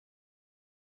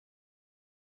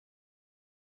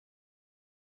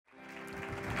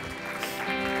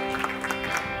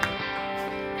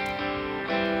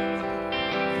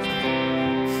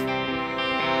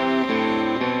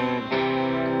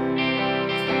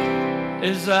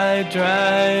As I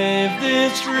drive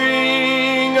this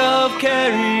ring of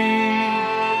Kerry,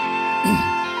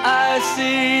 I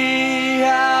see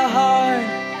how hard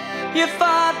you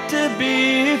fought to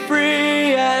be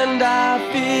free, and I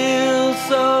feel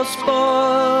so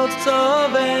spoiled, so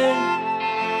vain.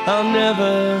 I'll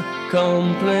never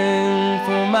complain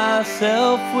for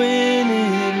myself when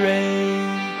it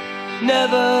rains,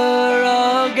 never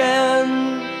again.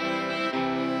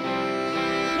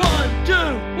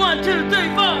 1, 2, 3, 4.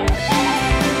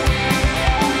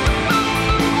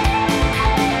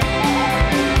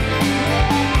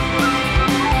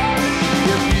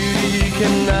 Your beauty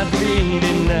cannot be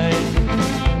denied.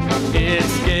 It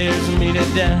scares me to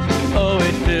death. Oh,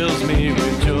 it fills me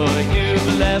with joy.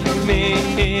 You've left me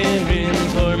here in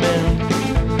torment.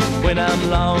 When I'm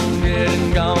long dead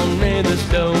and gone, may the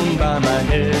stone by my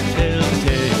head tell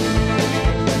tale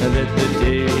that the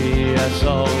day I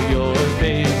saw your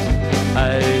face,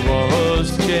 I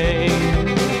was changed.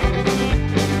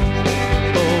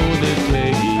 Oh, the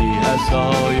day I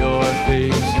saw your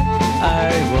face, I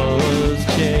was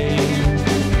changed.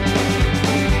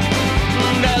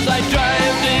 And as I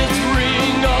drive this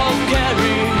ring of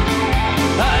Kerry,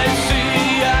 I see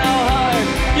how hard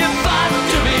you fought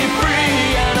to be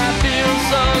free, and I feel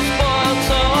so spoiled,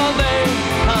 so vain.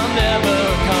 I'll never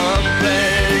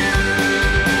complain,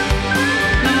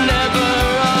 never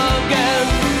again.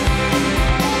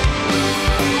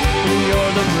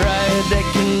 You're the bride that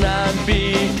cannot be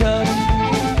touched,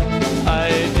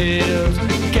 ideals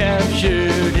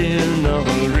captured in the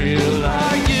real.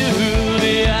 Are you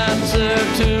the answer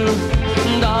to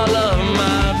all of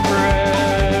my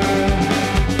prayers?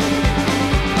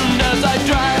 And as I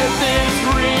drive this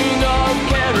ring of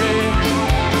Kerry,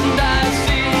 and I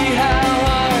see how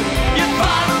hard you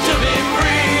fought to be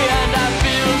free, and I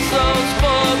feel so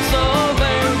spoiled, so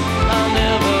vain. I'll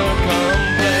never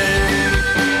complain,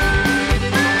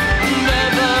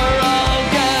 never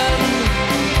again.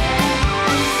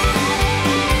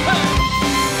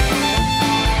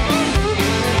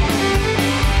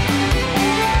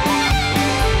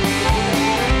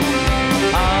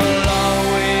 I'll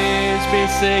always be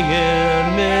singing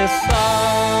this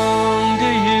song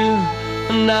to you,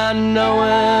 not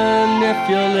knowing if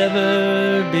you'll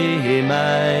ever be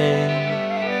mine.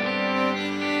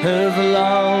 As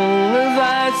long as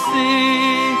I see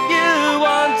you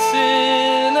once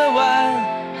in a while,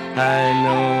 I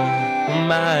know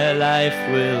my life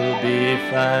will be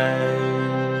fine.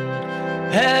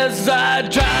 As I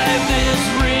drive this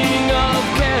ring of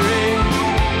Kerry,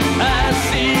 I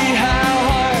see how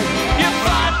hard you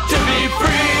fought to be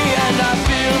free, and I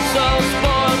feel so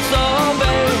spoiled, so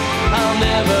vain. I'll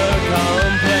never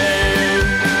complain,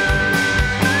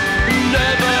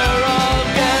 never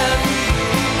again.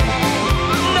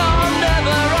 No,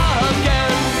 never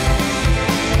again.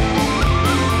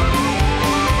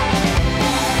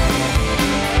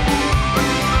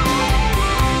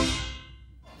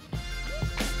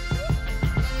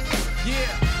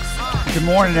 Good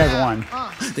morning, everyone.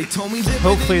 They told me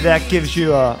Hopefully that gives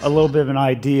you a little bit of an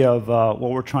idea of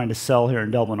what we're trying to sell here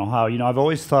in Dublin, Ohio. You know, I've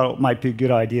always thought it might be a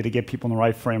good idea to get people in the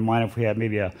right frame of mind if we had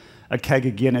maybe a keg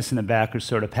of Guinness in the back or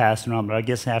sort of passing around, but I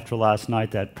guess after last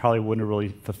night that probably wouldn't have really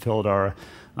fulfilled our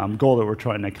goal that we're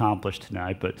trying to accomplish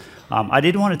tonight. But I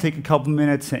did want to take a couple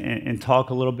minutes and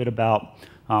talk a little bit about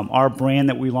our brand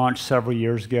that we launched several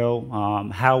years ago,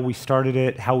 how we started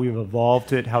it, how we've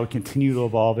evolved it, how we continue to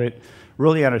evolve it,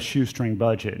 really on a shoestring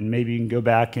budget. And maybe you can go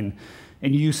back and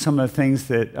use some of the things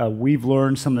that we've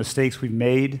learned, some of the mistakes we've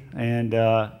made, and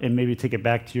maybe take it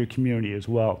back to your community as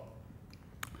well.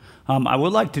 I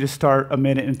would like to just start a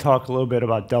minute and talk a little bit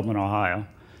about Dublin, Ohio,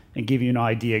 and give you an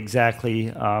idea exactly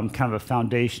kind of a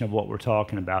foundation of what we're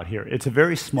talking about here. It's a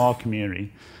very small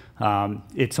community.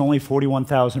 It's only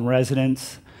 41,000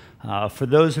 residents. For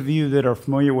those of you that are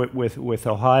familiar with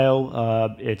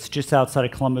Ohio, it's just outside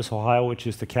of Columbus, Ohio, which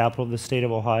is the capital of the state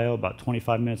of Ohio, about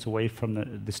 25 minutes away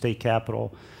from the state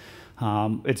capital.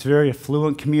 It's a very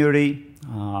affluent community.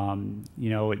 You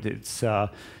know,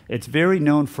 it's very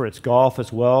known for its golf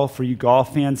as well. For you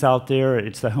golf fans out there,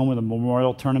 it's the home of the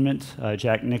Memorial Tournament.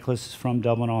 Jack Nicklaus is from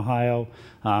Dublin, Ohio.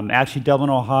 Actually, Dublin,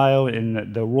 Ohio,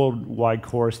 in the worldwide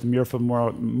course, the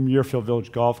Muirfield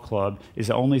Village Golf Club is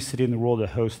the only city in the world to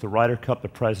host the Ryder Cup, the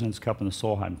President's Cup, and the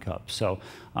Solheim Cup. So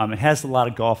it has a lot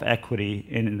of golf equity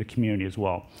in the community as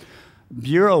well.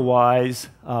 Bureau-wise,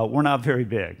 we're not very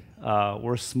big.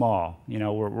 We're small. You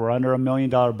know, we're under $1 million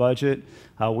budget.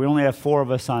 We only have 4 of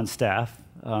us on staff.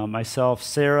 myself,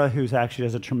 Sarah, who's actually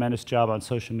does a tremendous job on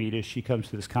social media. She comes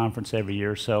to this conference every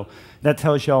year, so that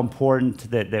tells you how important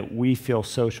that we feel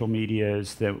social media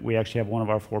is, that we actually have one of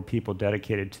our 4 people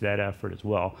dedicated to that effort as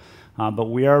well. But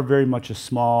we are very much a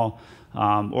small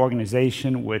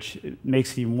organization, which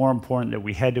makes it even more important that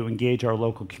we had to engage our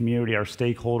local community, our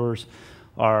stakeholders,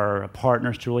 our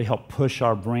partners to really help push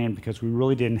our brand, because we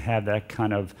really didn't have that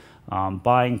kind of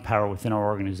buying power within our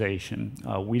organization.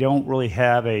 We don't really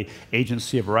have an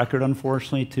agency of record,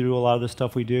 unfortunately, to do a lot of the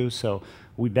stuff we do, so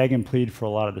we beg and plead for a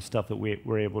lot of the stuff that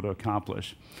we're able to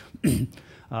accomplish.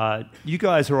 You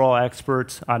guys are all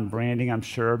experts on branding, I'm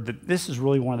sure. This is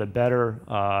really one of the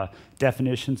better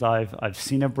definitions I've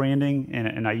seen of branding,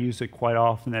 and I use it quite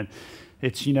often. That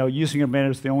it's, using a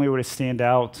brand is the only way to stand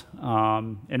out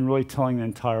and really telling the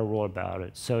entire world about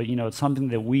it. So, it's something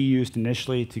that we used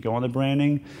initially to go on the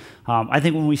branding. I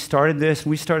think when we started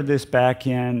this back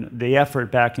in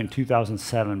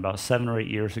 2007, about 7 or 8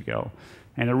 years ago.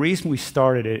 And the reason we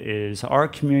started it is our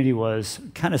community was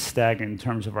kind of stagnant in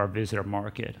terms of our visitor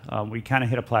market. We kind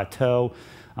of hit a plateau.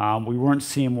 We weren't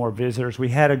seeing more visitors. We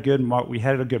had a good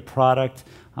product,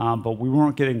 but we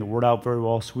weren't getting the word out very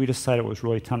well. So we decided it was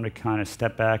really time to kind of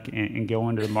step back and go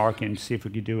into the market and see if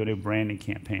we could do a new branding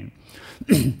campaign.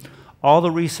 All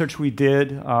the research we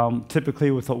did,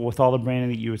 typically with all the branding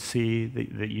that you would see,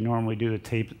 that you normally do, the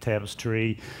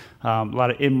tapestry, a lot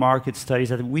of in-market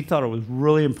studies, I think we thought it was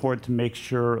really important to make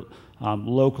sure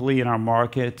locally in our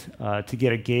market to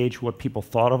get a gauge what people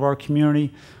thought of our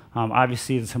community.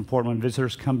 Obviously, it's important when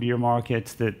visitors come to your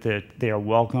markets that they are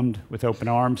welcomed with open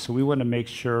arms. So we want to make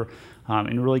sure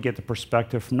and really get the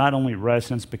perspective from not only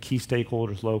residents but key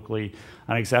stakeholders locally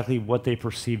on exactly what they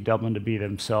perceive Dublin to be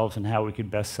themselves and how we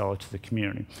could best sell it to the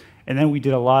community. And then we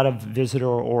did a lot of visitor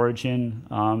origin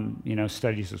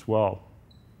studies as well.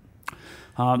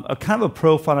 A kind of a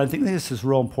profile, I think this is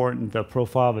real important, the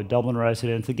profile of a Dublin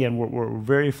resident. Again, we're a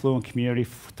very affluent community,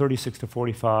 36 to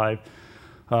 45.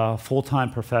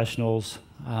 Full-time professionals.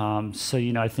 So,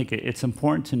 I think it's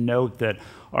important to note that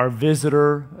our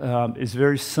visitor is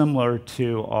very similar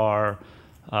to our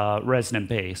resident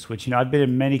base, which, I've been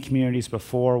in many communities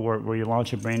before where you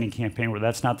launch a branding campaign where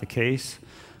that's not the case.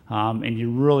 And you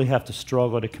really have to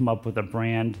struggle to come up with a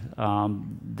brand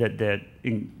that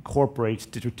incorporates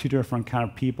two different kind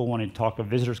of people when you talk of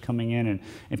visitors coming in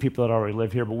and people that already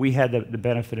live here. But we had the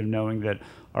benefit of knowing that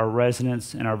our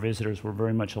residents and our visitors were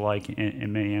very much alike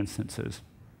in many instances.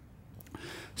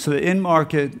 So the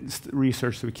in-market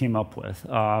research that we came up with,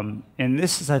 and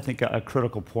this is, I think, a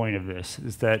critical point of this,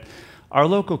 is that our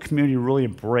local community really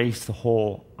embraced the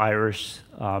whole Irish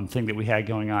thing that we had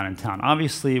going on in town.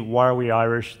 Obviously, why are we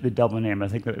Irish? The Dublin name. I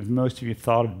think that if most of you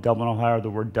thought of Dublin, Ohio, the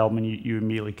word Dublin, you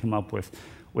immediately come up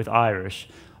with Irish.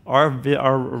 Our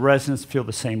residents feel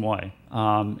the same way.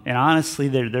 And honestly,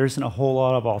 there isn't a whole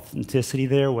lot of authenticity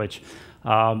there, which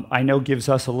I know gives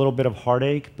us a little bit of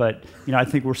heartache, but I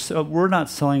think we're not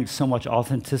selling so much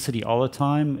authenticity all the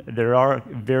time. There are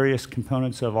various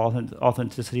components of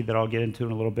authenticity that I'll get into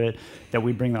in a little bit that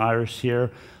we bring the Irish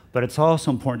here, but it's also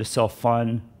important to sell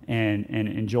fun and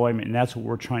enjoyment, and that's what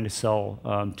we're trying to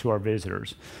sell to our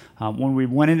visitors. When we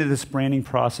went into this branding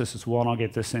process as well, and I'll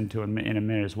get this into in a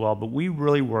minute as well, but we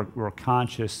really were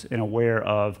conscious and aware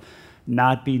of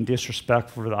not being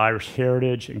disrespectful for the Irish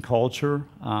heritage and culture.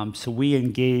 So we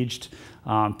engaged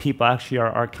people, actually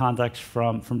our contacts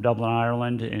from Dublin,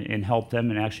 Ireland, and helped them,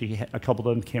 and actually a couple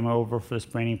of them came over for this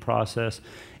branding process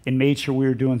and made sure we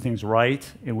were doing things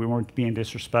right and we weren't being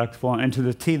disrespectful. And to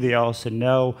the T, they all said,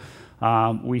 no,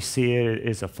 we see it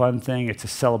as a fun thing. It's a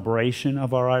celebration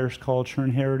of our Irish culture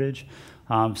and heritage.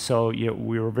 So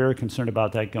we were very concerned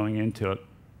about that going into it.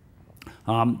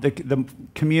 The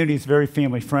community is very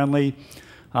family friendly.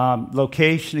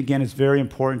 Location, again, is very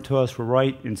important to us. We're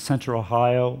right in central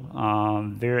Ohio,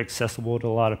 very accessible to a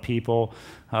lot of people.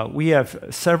 We have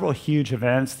several huge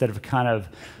events that have kind of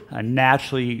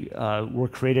naturally were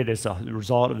created as a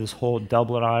result of this whole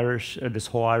Dublin Irish, this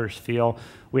whole Irish feel.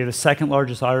 We have the second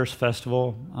largest Irish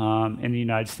festival in the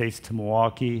United States to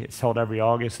Milwaukee. It's held every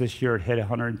August. This year it hit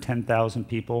 110,000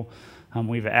 people.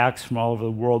 We have acts from all over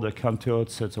the world that come to it,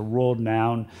 so it's a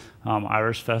world-renowned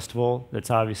Irish festival. That's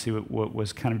obviously what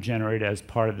was kind of generated as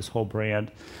part of this whole brand.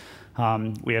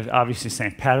 We have obviously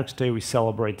St. Patrick's Day, we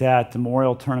celebrate that, the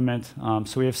Memorial Tournament.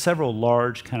 So we have several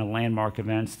large kind of landmark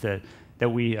events that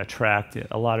we attract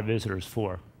a lot of visitors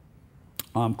for.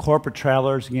 Corporate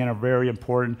travelers, again, are very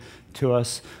important to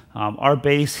us. Our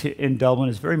base in Dublin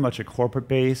is very much a corporate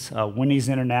base. Winnie's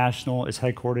International is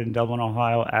headquartered in Dublin,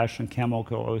 Ohio. Ashland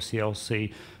Chemical,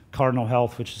 OCLC, Cardinal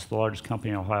Health, which is the largest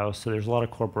company in Ohio. So there's a lot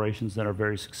of corporations that are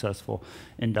very successful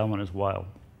in Dublin as well.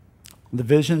 The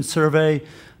vision survey,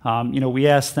 we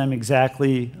asked them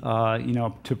exactly,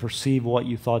 to perceive what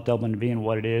you thought Dublin to be and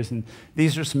what it is. And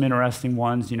these are some interesting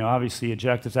ones. Obviously,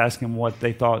 objectives, asking them what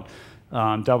they thought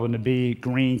Dublin to be.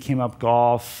 Green came up,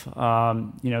 golf.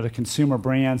 The consumer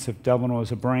brands, if Dublin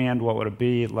was a brand, what would it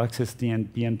be? Lexus,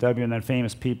 BMW, and then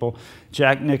famous people.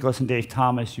 Jack Nicklaus and Dave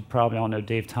Thomas. You probably all know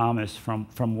Dave Thomas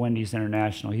from Wendy's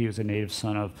International. He was a native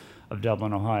son of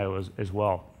Dublin, Ohio as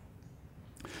well.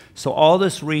 So all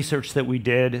this research that we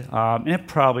did, and it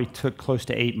probably took close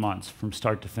to 8 months from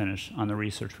start to finish on the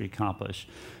research we accomplished,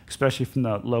 especially from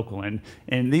the local end.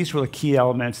 And these were the key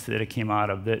elements that it came out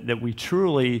of, that we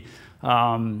truly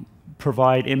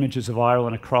provide images of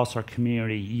Ireland across our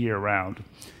community year-round.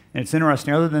 And it's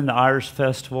interesting, other than the Irish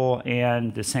Festival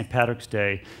and the St. Patrick's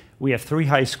Day, we have 3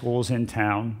 high schools in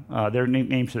town. Their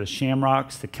names are the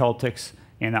Shamrocks, the Celtics,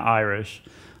 and the Irish.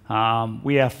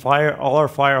 We have all our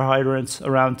fire hydrants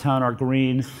around town are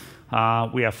green.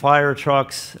 We have fire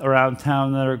trucks around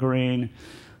town that are green.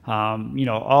 A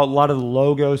lot of the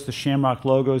logos, the Shamrock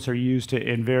logos, are used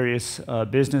in various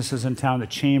businesses in town. The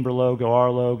Chamber logo, our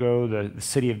logo, the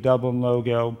City of Dublin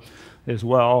logo as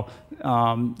well.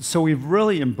 So we've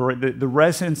really embraced, the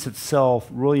residents itself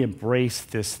really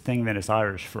embraced this thing that is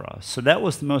Irish for us. So that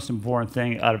was the most important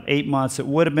thing. Out of 8 months, it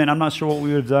would have been, I'm not sure what we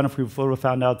would have done if we would have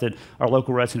found out that our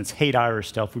local residents hate Irish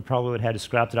stuff. We probably would have had to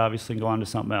scrap it, obviously, and go on to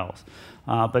something else.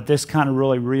 But this kind of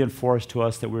really reinforced to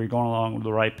us that we were going along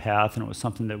the right path, and it was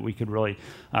something that we could really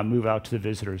move out to the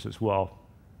visitors as well.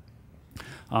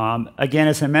 Again,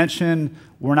 as I mentioned,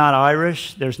 we're not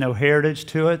Irish. There's no heritage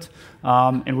to it,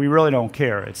 and we really don't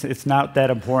care. It's not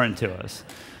that important to us.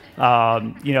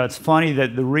 It's funny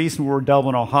that the reason we're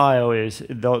Dublin, Ohio is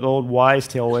the old wise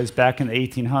tale was back in the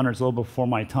 1800s, a little before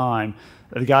my time,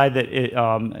 the guy that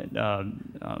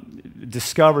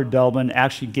discovered Dublin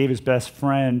actually gave his best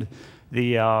friend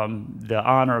the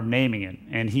honor of naming it.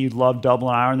 And he loved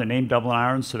Dublin Iron, the name Dublin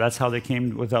Iron, so that's how they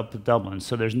came up with Dublin.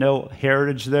 So there's no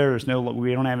heritage there.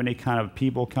 We don't have any kind of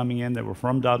people coming in that were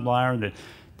from Dublin Iron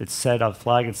that set a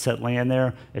flag and set land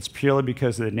there. It's purely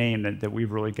because of the name that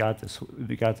we've really got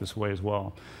this way as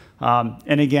well.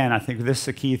 And again, I think this is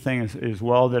a key thing as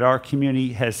well, that our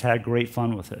community has had great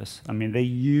fun with this. I mean, they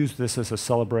use this as a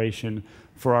celebration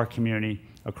for our community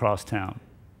across town.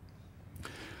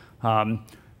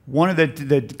 One of the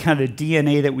kind of the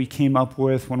DNA that we came up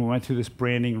with when we went through this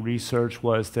branding research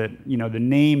was that the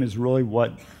name is really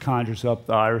what conjures up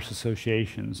the Irish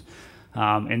associations,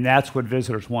 and that's what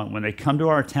visitors want. When they come to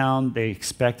our town, they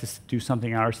expect us to do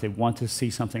something Irish. They want to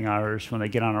see something Irish. When they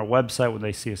get on our website, when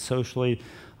they see us socially,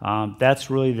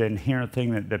 that's really the inherent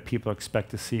thing that people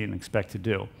expect to see and expect to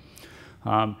do.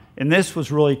 And this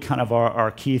was really kind of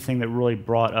our key thing that really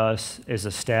brought us as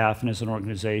a staff and as an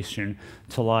organization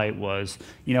to light was,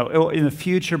 in the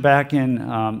future back in,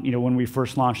 when we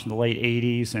first launched in the late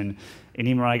 80s and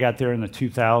even when I got there in the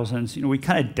 2000s, we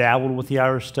kind of dabbled with the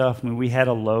Irish stuff. I mean, we had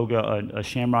a logo, a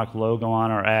Shamrock logo on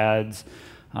our ads.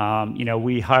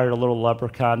 We hired a little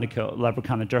leprechaun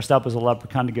that dressed up as a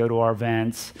leprechaun to go to our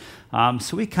events.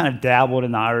 So we kind of dabbled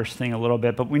in the Irish thing a little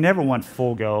bit, but we never went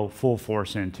full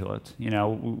force into it.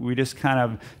 We just kind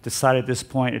of decided at this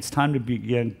point it's time to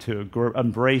begin to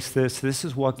embrace this. This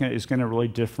is what is going to really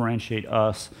differentiate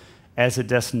us as a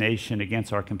destination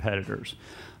against our competitors.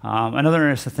 Another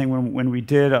interesting thing, when we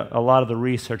did a lot of the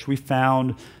research, we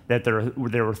found that there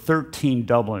were 13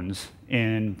 Dublins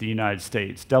in the United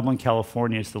States. Dublin,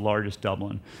 California is the largest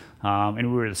Dublin,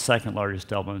 and we were the second largest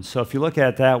Dublin. So if you look at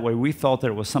it that way, we felt that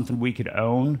it was something we could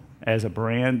own as a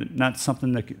brand, not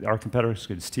something that our competitors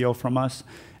could steal from us.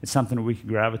 It's something that we could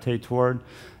gravitate toward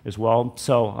as well.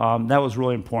 So that was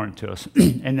really important to us.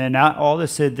 And then all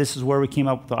this said, this is where we came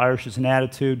up with the Irish as an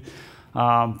attitude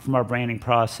from our branding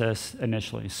process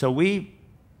initially. So we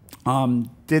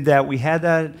did that. We had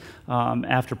that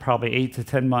after probably 8 to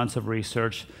 10 months of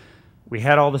research. We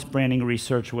had all this branding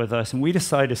research with us, and we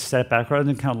decided to step back rather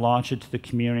than kind of launch it to the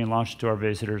community and launch it to our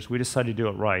visitors. We decided to do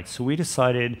it right. So we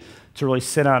decided to really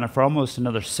sit on it for almost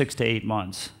another 6 to 8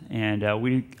 months, and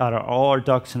we got all our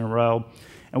ducks in a row,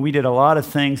 and we did a lot of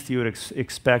things that you would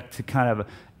expect to kind of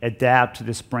adapt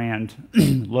this brand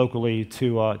locally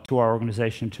to our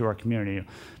organization, to our community.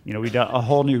 We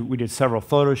did we did several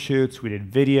photo shoots, we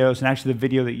did videos, and actually the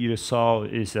video that you just saw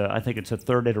is, I think it's a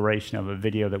third iteration of a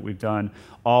video that we've done,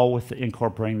 all with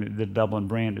incorporating the Dublin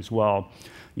brand as well.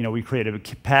 We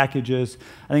created packages.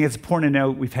 I think it's important to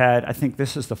note I think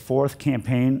this is the 4th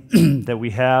campaign that we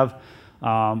have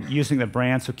using the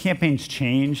brand. So campaigns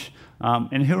change.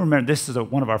 And who remembers, this is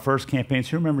one of our first campaigns,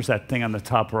 who remembers that thing on the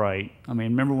top right? I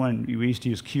mean, remember when we used to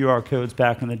use QR codes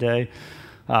back in the day?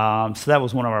 So that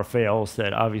was one of our fails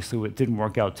that obviously didn't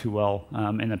work out too well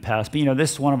in the past. But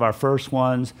this is one of our first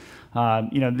ones.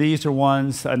 These are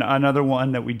ones. Another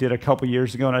one that we did a couple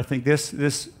years ago, and I think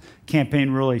this campaign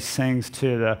really sings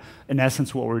to in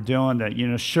essence, what we're doing.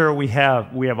 That sure we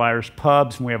have Irish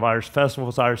pubs and we have Irish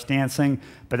festivals, Irish dancing,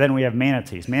 but then we have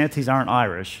manatees. Manatees aren't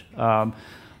Irish. And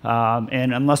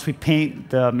unless we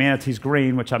paint the manatees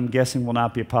green, which I'm guessing will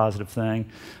not be a positive thing,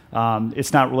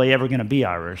 it's not really ever going to be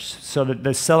Irish. So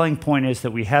the selling point is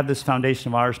that we have this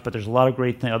foundation of Irish, but there's a lot of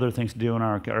great other things to do in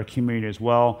our community as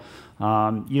well.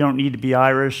 You don't need to be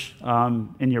Irish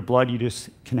in your blood, you just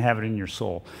can have it in your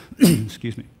soul.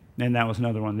 Excuse me. And that was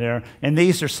another one there. And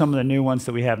these are some of the new ones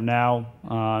that we have now.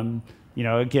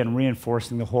 Again,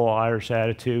 reinforcing the whole Irish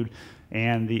attitude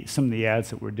and some of the ads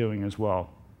that we're doing as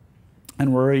well.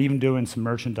 And we're even doing some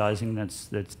merchandising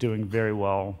that's doing very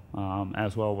well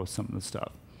as well with some of the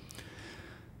stuff.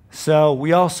 So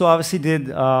we also obviously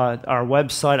did our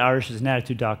website,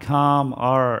 irishasanattitude.com.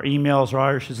 Our emails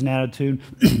are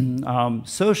irishasanattitude.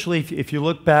 Socially, if you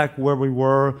look back where we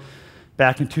were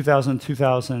back in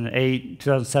 2007,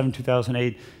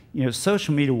 2008,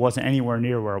 social media wasn't anywhere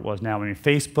near where it was now. I mean,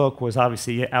 Facebook was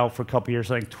obviously out for a couple years.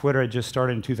 I think Twitter had just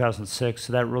started in 2006,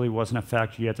 so that really wasn't a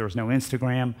factor yet. There was no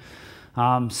Instagram.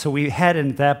 So we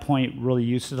hadn't at that point really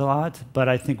used it a lot, but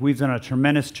I think we've done a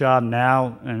tremendous job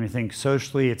now, and I think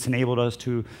socially it's enabled us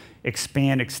to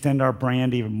extend our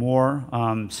brand even more.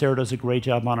 Sarah does a great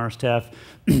job on our staff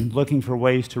looking for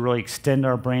ways to really extend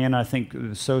our brand. I think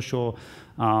the social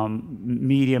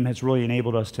medium has really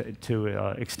enabled us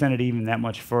to extend it even that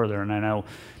much further. And I know,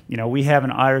 we have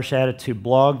an Irish Attitude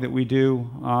blog that we do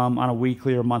on a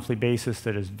weekly or monthly basis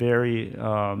that is very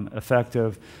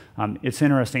effective. It's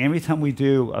interesting. Every time we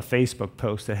do a Facebook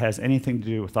post that has anything to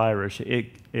do with Irish,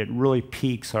 it really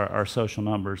piques our social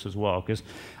numbers as well, because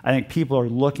I think people are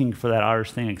looking for that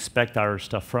Irish thing and expect Irish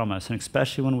stuff from us, and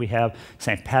especially when we have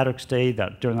St. Patrick's Day,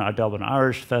 during our Dublin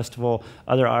Irish Festival,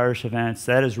 other Irish events,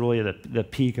 that is really the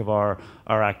peak of our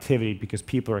activity, because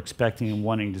people are expecting and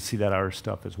wanting to see that Irish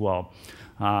stuff as well.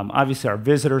 Obviously, our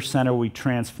visitor center, we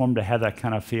transformed to have that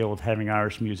kind of feel with having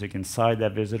Irish music inside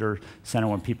that visitor center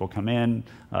when people come in,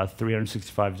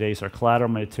 365 days, our collateral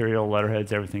material,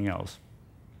 letterheads, everything else.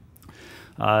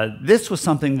 This was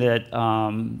something that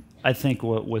I think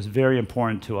was very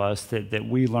important to us that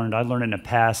we learned. I learned in a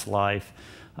past life.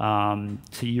 So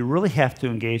you really have to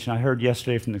engage, and I heard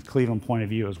yesterday from the Cleveland point of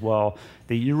view as well,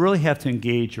 that you really have to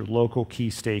engage your local key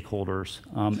stakeholders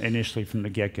initially from the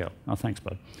get-go. Oh, thanks,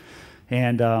 bud.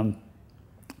 And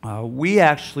we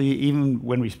actually, even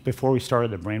before we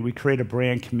started the brand, we created a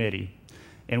brand committee,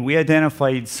 and we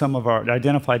identified some of our,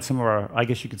 I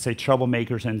guess you could say,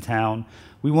 troublemakers in town.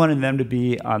 We wanted them to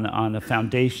be on the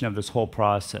foundation of this whole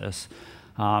process.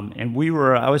 And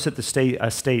I was at the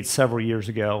state several years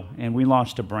ago, and we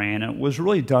launched a brand, and it was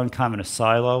really done kind of in a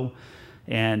silo.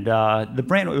 And the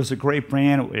brand, it was a great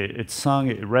brand. It sung,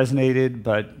 it resonated,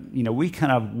 but we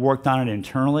kind of worked on it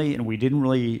internally, and we didn't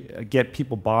really get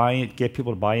people to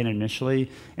buy in initially.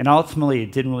 And ultimately,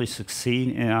 it didn't really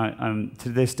succeed. And to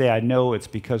this day, I know it's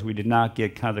because we did not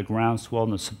get kind of the groundswell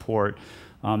and the support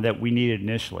that we needed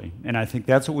initially. And I think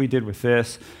that's what we did with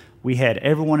this. We had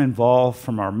everyone involved,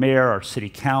 from our mayor, our city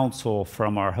council,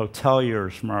 from our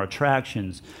hoteliers, from our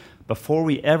attractions. Before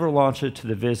we ever launched it to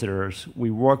the visitors, we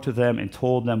worked with them and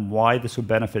told them why this would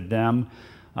benefit them,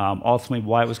 ultimately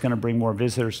why it was going to bring more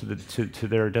visitors to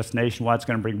their destination, why it's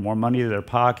going to bring more money to their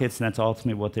pockets, and that's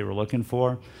ultimately what they were looking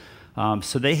for.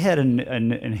 So they had an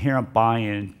inherent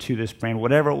buy-in to this brand,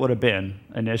 whatever it would have been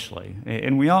initially.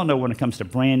 And we all know when it comes to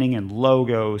branding and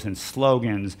logos and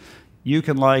slogans, you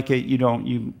can like it,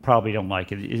 you probably don't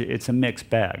like it. It's a mixed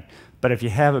bag. But if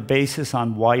you have a basis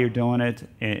on why you're doing it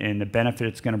and the benefit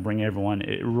it's going to bring everyone,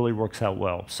 it really works out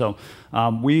well. So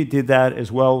we did that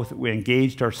as well. We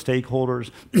engaged our stakeholders.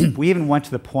 We even went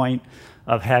to the point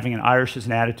of having an Irish as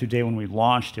an Attitude Day when we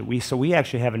launched it. So we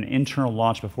actually have an internal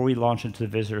launch before we launched it to the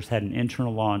visitors, had an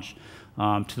internal launch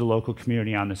to the local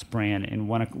community on this brand, and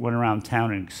went around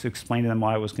town and explained to them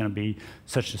why it was going to be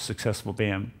such a successful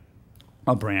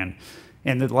brand.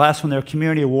 And the last one there,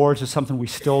 Community Awards, is something we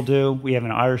still do. We have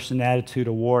an Irish and Attitude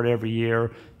Award every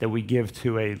year that we give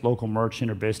to a local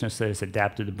merchant or business that has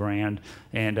adapted the brand,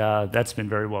 and that's been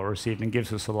very well received and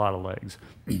gives us a lot of legs.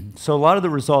 So a lot of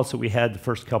the results that we had the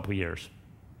first couple of years.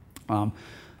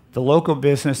 The local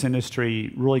business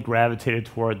industry really gravitated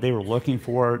toward it. They were looking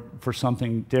for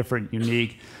something different,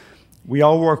 unique. We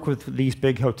all work with these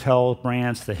big hotel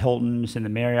brands, the Hiltons and the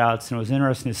Marriotts, and it was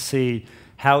interesting to see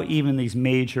how even these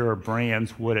major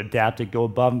brands would adapt it, go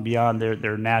above and beyond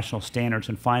their national standards,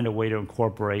 and find a way to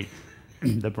incorporate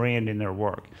the brand in their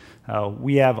work.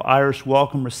 We have Irish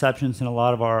welcome receptions in a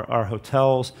lot of our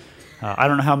hotels. I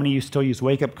don't know how many of you still use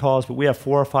wake-up calls, but we have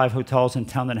 4 or 5 hotels in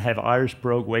town that have Irish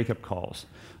brogue wake-up calls.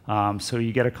 So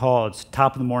you get a call, it's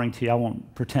top of the morning tea. I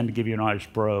won't pretend to give you an Irish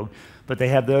brogue, but they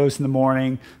have those in the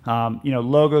morning.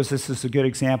 Logos, this is a good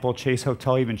example. Chase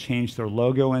Hotel even changed their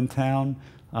logo in town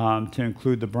to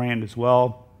include the brand as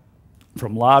well.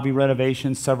 From lobby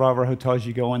renovations, several of our hotels,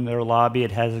 you go in their lobby,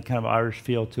 it has a kind of Irish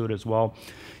feel to it as well.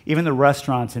 Even the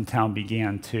restaurants in town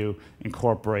began to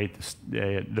incorporate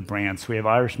the brand. So we have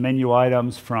Irish menu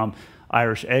items from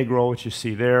Irish egg roll, which you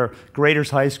see there.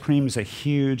 Grater's Ice Cream is a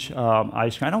huge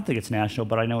ice cream. I don't think it's national,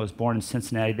 but I know it was born in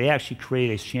Cincinnati. They actually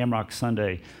created a Shamrock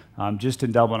Sundae just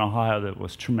in Dublin, Ohio, that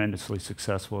was tremendously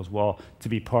successful as well to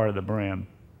be part of the brand.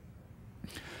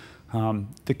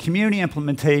 The community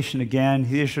implementation, again,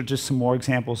 these are just some more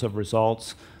examples of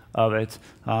results of it.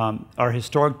 Our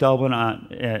historic Dublin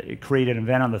created an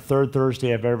event on the 3rd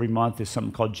Thursday of every month. Is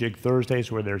something called Jig Thursdays,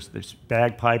 where there's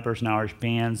bagpipers and Irish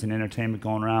bands and entertainment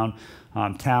going around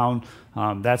town.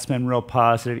 That's been real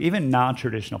positive. Even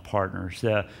non-traditional partners.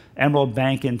 The Emerald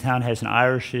Bank in town has an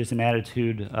Irish is an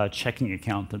attitude checking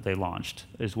account that they launched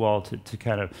as well to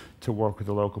kind of to work with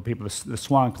the local people. The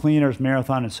Swan Cleaners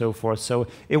Marathon and so forth. So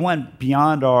it went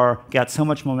beyond got so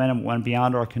much momentum, it went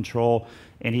beyond our control,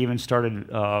 and even started,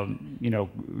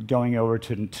 going over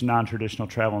to non-traditional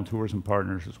travel and tourism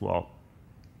partners as well.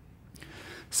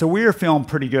 So we are feeling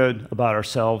pretty good about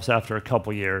ourselves after a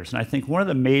couple years. And I think one of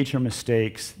the major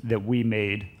mistakes that we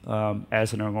made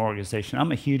as an organization,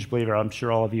 I'm a huge believer, I'm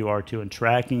sure all of you are too, in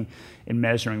tracking and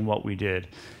measuring what we did.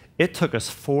 It took us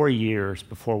 4 years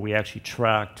before we actually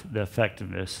tracked the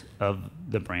effectiveness of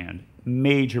the brand.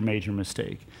 Major, major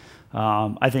mistake.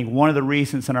 I think one of the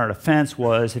reasons in our defense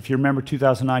was, if you remember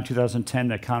 2009, 2010,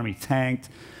 the economy tanked.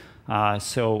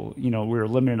 So, we were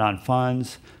limited on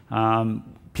funds.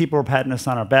 People were patting us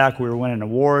on our back. We were winning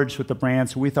awards with the brand,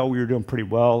 so we thought we were doing pretty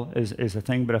well as a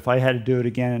thing. But if I had to do it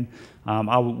again,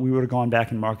 we would have gone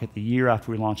back and market the year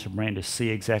after we launched the brand to see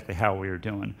exactly how we were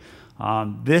doing.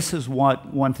 This is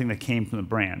one thing that came from the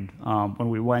brand when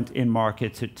we went in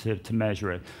market to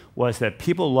measure it, was that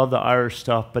people love the Irish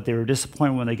stuff, but they were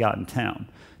disappointed when they got in town.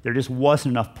 There just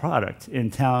wasn't enough product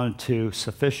in town to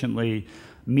sufficiently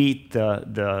meet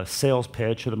the sales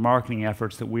pitch or the marketing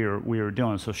efforts that we were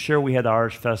doing. So sure, we had the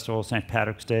Irish Festival, St.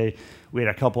 Patrick's Day, we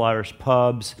had a couple Irish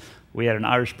pubs, we had an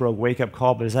Irish brogue wake-up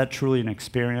call, but is that truly an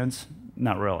experience?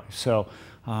 Not really. So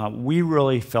we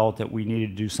really felt that we needed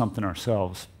to do something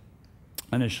ourselves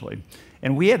initially.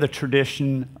 And we had the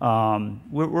tradition,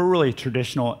 we're really a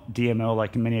traditional DMO,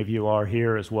 like many of you are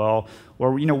here as well,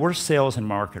 where we're sales and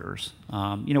marketers.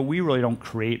 We really don't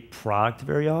create product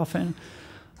very often.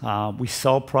 We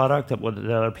sell product that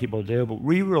other people do, but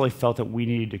we really felt that we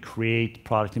needed to create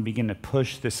product and begin to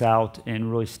push this out and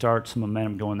really start some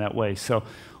momentum going that way. So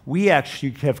we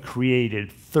actually have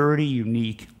created 30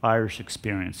 unique Irish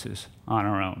experiences on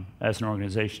our own as an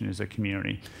organization, as a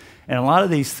community. And a lot of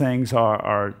these things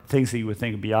are things that you would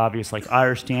think would be obvious, like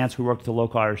Irish dance. We worked with the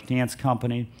local Irish dance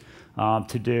company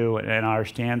to do an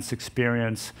Irish dance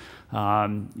experience.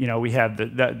 We have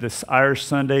this Irish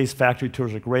Sundays, factory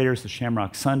tours of Graters, the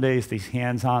Shamrock Sundays, these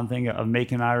hands-on thing of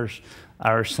making Irish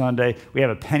Sunday. We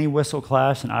have a penny whistle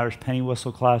class, an Irish penny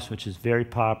whistle class, which is very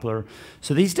popular.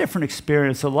 So these different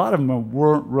experiences, a lot of them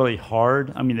weren't really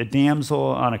hard. I mean, the Damsel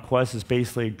on a Quest is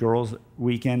basically a girls'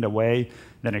 weekend away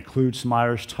that includes some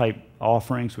Irish-type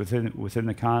offerings within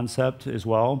the concept as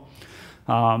well.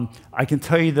 I can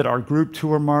tell you that our group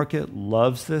tour market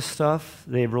loves this stuff.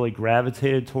 They've really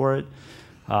gravitated toward it.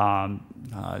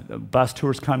 Bus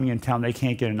tours coming in town, they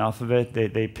can't get enough of it.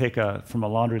 They pick from a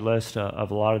laundry list of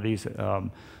a lot of these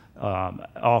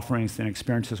offerings and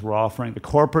experiences we're offering. The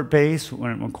corporate base,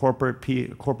 when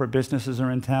corporate businesses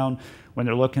are in town, when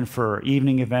they're looking for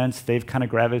evening events, they've kind of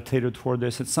gravitated toward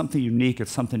this. It's something unique. It's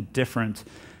something different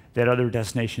that other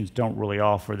destinations don't really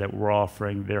offer that we're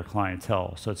offering their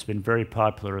clientele. So it's been very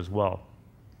popular as well.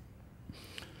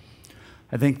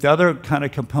 I think the other kind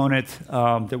of component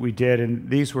that we did, and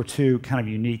these were two kind of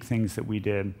unique things that we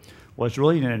did, was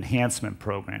really an enhancement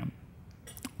program.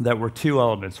 That were two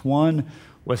elements. One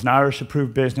was an Irish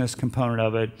approved business component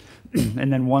of it,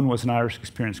 and then one was an Irish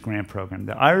Experience Grant Program.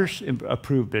 The Irish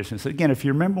approved business, again, if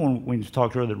you remember when we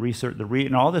talked earlier, the research,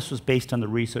 and all this was based on the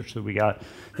research that we got,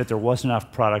 that there wasn't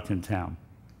enough product in town.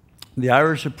 The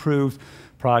Irish approved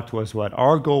product was what?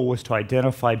 Our goal was to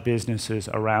identify businesses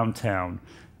around town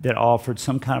that offered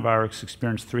some kind of Irish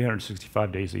experience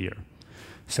 365 days a year.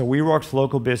 So we worked with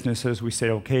local businesses. We said,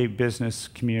 okay, business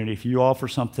community, if you offer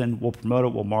something, we'll promote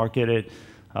it, we'll market it.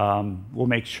 we'll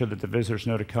make sure that the visitors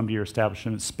know to come to your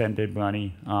establishment, spend big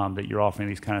money, that you're offering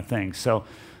these kind of things. So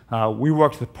we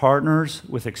worked with partners,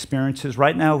 with experiences.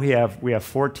 Right now we have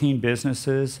 14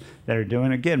 businesses that are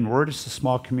doing, again, we're just a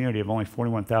small community of only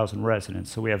 41,000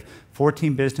 residents. So we have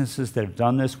 14 businesses that have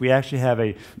done this. We actually have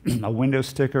a window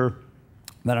sticker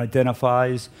that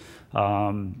identifies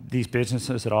these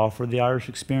businesses that offer the Irish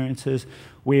experiences.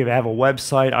 We have a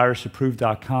website,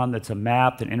 irishapproved.com, that's a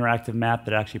map, an interactive map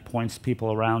that actually points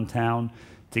people around town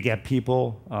to get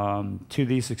people to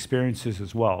these experiences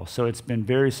as well. So it's been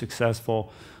very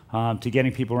successful to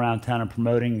getting people around town and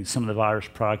promoting some of the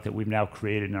Irish product that we've now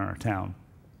created in our town.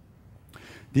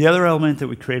 The other element that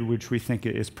we created, which we think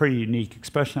is pretty unique,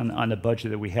 especially on the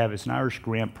budget that we have, is an Irish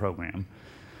grant program.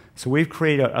 So we've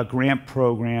created a grant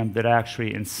program that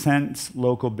actually incents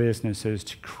local businesses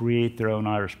to create their own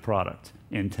Irish product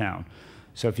in town.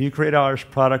 So if you create an Irish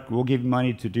product, we'll give you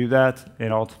money to do that,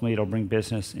 and ultimately it'll bring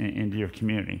business into your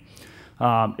community.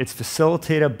 It's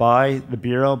facilitated by the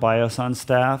Bureau, by us on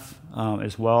staff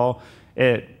as well.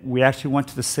 We actually went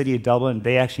to the city of Dublin.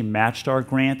 They actually matched our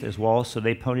grant as well, so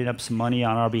they ponied up some money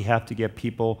on our behalf to get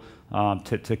people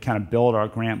to kind of build our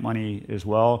grant money as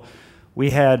well.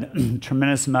 We had a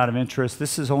tremendous amount of interest.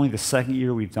 This is only the second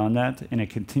year we've done that, and it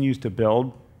continues to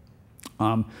build.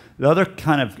 The other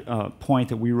kind of point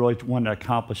that we really wanted to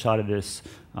accomplish out of this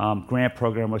grant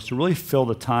program was to really fill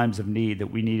the times of need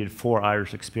that we needed for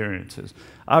Irish experiences.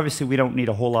 Obviously, we don't need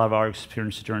a whole lot of Irish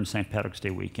experiences during St. Patrick's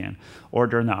Day weekend, or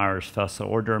during the Irish Festival,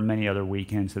 or during many other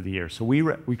weekends of the year. So we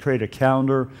created a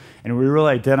calendar, and we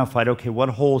really identified, okay, what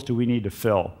holes do we need to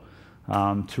fill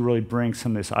to really bring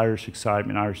some of this Irish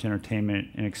excitement, Irish entertainment,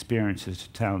 and experiences to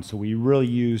town. So we really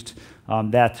used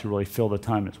that to really fill the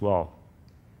time as well.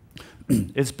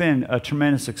 It's been a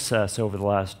tremendous success over the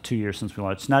last 2 years since we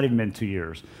launched. It's not even been 2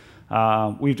 years.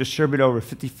 We've distributed over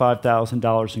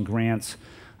 $55,000 in grants.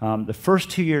 The first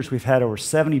 2 years, we've had over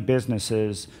 70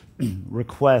 businesses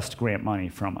request grant money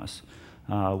from us.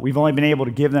 We've only been able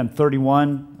to give them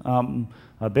 31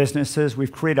 businesses.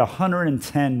 We've created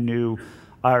 110 new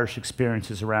Irish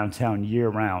experiences around town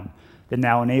year-round that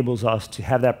now enables us to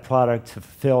have that product to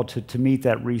fulfill, to meet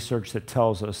that research that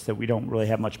tells us that we don't really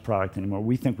have much product anymore.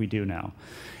 We think we do now.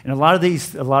 And a lot of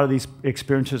these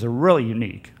experiences are really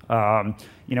unique. You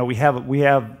know, we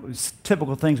have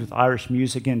typical things with Irish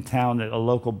music in town that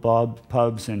local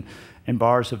pubs and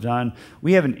bars have done.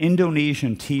 We have an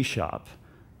Indonesian tea shop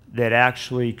that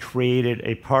actually created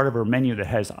a part of our menu that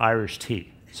has Irish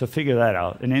tea. So figure that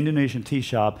out. An Indonesian tea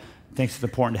shop thinks it's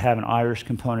important to have an Irish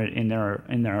component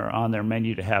on their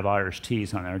menu, to have Irish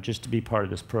teas on there, just to be part of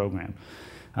this program.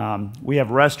 We have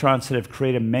restaurants that have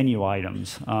created menu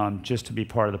items just to be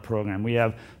part of the program. We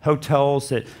have hotels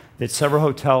that several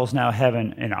hotels now have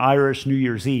an Irish New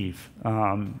Year's Eve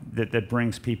that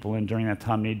brings people in during that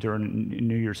time of need, during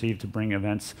New Year's Eve, to bring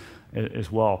events as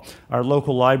well. Our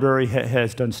local library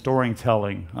has done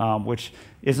storytelling, which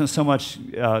isn't so much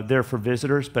there for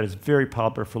visitors, but it's very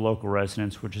popular for local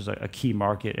residents, which is a key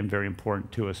market and very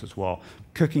important to us as well.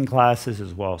 Cooking classes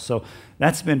as well. So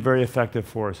that's been very effective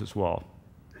for us as well.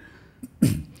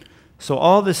 So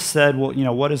all this said, well, you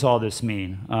know, what does all this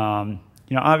mean?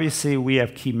 You know, obviously we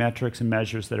have key metrics and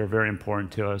measures that are very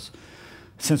important to us.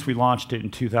 Since we launched it in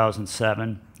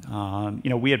 2007, you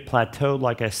know, we had plateaued.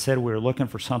 Like I said, we were looking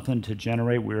for something to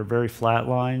generate. We were very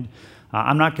flatlined.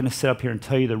 I'm not going to sit up here and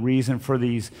tell you the reason for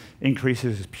these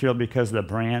increases is purely because of the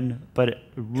brand, but I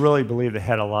really believe it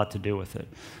had a lot to do with it.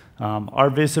 Our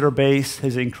visitor base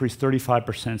has increased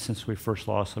 35% since we first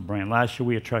launched the brand. Last year,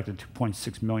 we attracted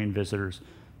 2.6 million visitors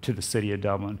to the city of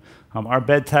Dublin. Our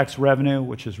bed tax revenue,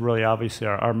 which is really obviously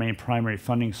our main primary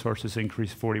funding source, has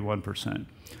increased 41%.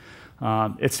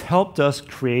 It's helped us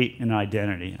create an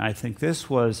identity. I think this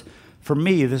was, for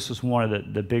me, this was one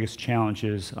of the biggest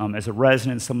challenges as a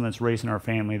resident, someone that's raising our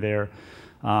family there.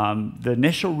 The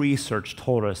initial research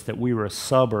told us that we were a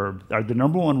suburb, or the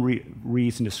number one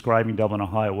reason describing Dublin,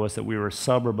 Ohio, was that we were a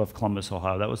suburb of Columbus,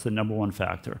 Ohio. That was the number one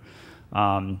factor.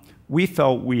 We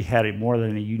felt we had more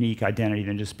than a unique identity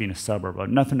than just being a suburb.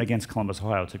 Nothing against Columbus,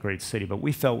 Ohio, it's a great city, but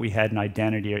we felt we had an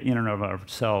identity in and of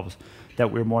ourselves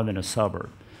that we were more than a suburb.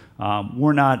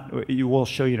 We're not, we'll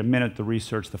show you in a minute the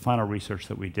research, the final research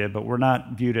that we did, but we're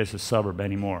not viewed as a suburb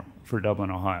anymore for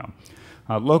Dublin, Ohio.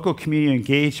 Local community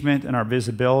engagement and our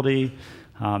visibility,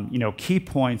 you know, key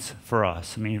points for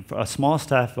us. I mean, for a small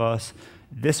staff of us,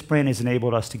 this brand has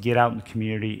enabled us to get out in the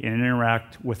community and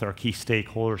interact with our key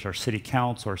stakeholders, our city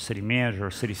council, our city manager,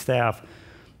 our city staff,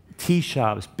 tea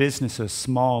shops, businesses,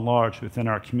 small and large, within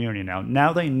our community now.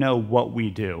 Now they know what we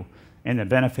do and the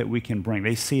benefit we can bring.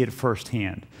 They see it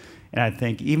firsthand. And I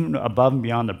think even above and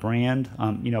beyond the brand,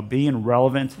 being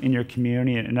relevant in your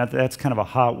community, and that's kind of a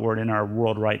hot word in our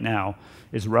world right now,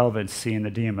 is relevancy in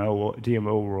the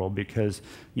DMO world, because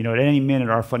at any minute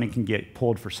our funding can get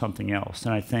pulled for something else.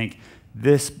 And I think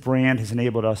this brand has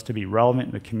enabled us to be relevant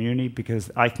in the community, because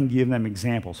I can give them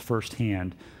examples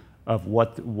firsthand of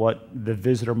what the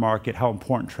visitor market, how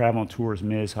important travel and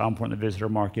tourism is, how important the visitor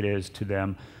market is to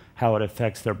them, how it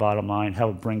affects their bottom line, how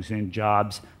it brings in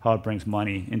jobs, how it brings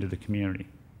money into the community.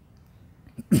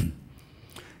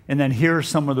 And then here are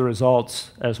some of the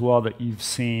results as well that you've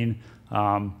seen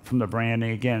from the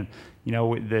branding. Again,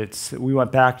 we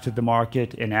went back to the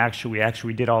market, and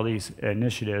we did all these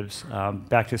initiatives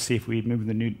back to see if we moved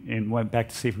the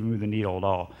needle at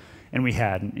all, and we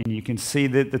hadn't. And you can see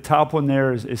that the top one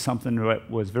there is something that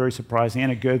was very surprising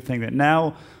and a good thing, that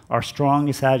now our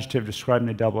strongest adjective describing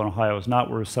the Dublin, Ohio is not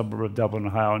we're a suburb of Dublin,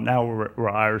 Ohio. Now we're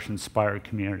Irish-inspired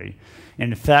community.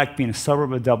 And in fact, being a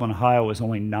suburb of Dublin, Ohio was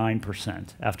only 9%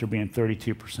 after being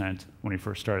 32% when we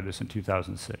first started this in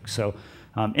 2006. So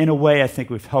in a way, I think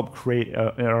we've helped create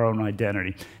our own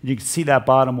identity. You can see that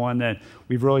bottom one, that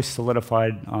we've really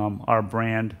solidified our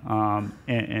brand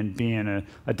and being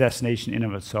a destination in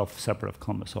of itself, separate of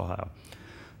Columbus, Ohio.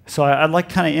 So I'd like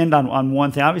to kind of end on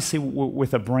one thing. Obviously,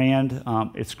 with a brand,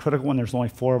 it's critical when there's only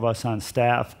 4 of us on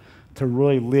staff to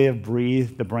really live,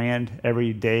 breathe the brand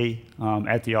every day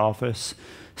at the office.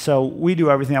 So we do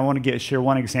everything. I want to share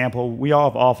one example. We all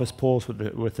have office pools with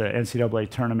the NCAA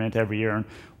tournament every year, and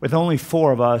with only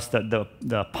 4 of us,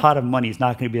 the pot of money is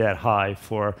not going to be that high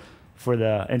for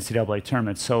the NCAA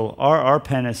tournament. So our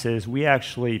penance is we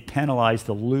actually penalize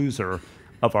the loser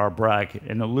of our bracket,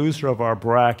 and the loser of our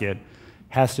bracket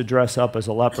has to dress up as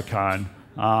a leprechaun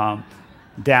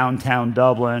downtown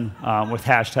Dublin with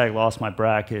hashtag lost my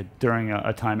bracket during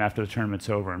a time after the tournament's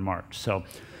over in March. So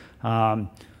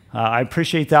I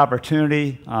appreciate the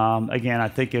opportunity. Again, I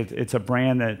think it's a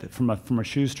brand that from a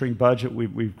shoestring budget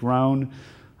we've grown.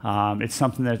 It's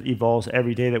something that evolves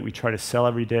every day, that we try to sell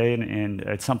every day, and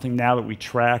it's something now that we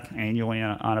track annually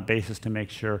on a basis to make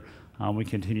sure we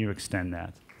continue to extend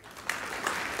that.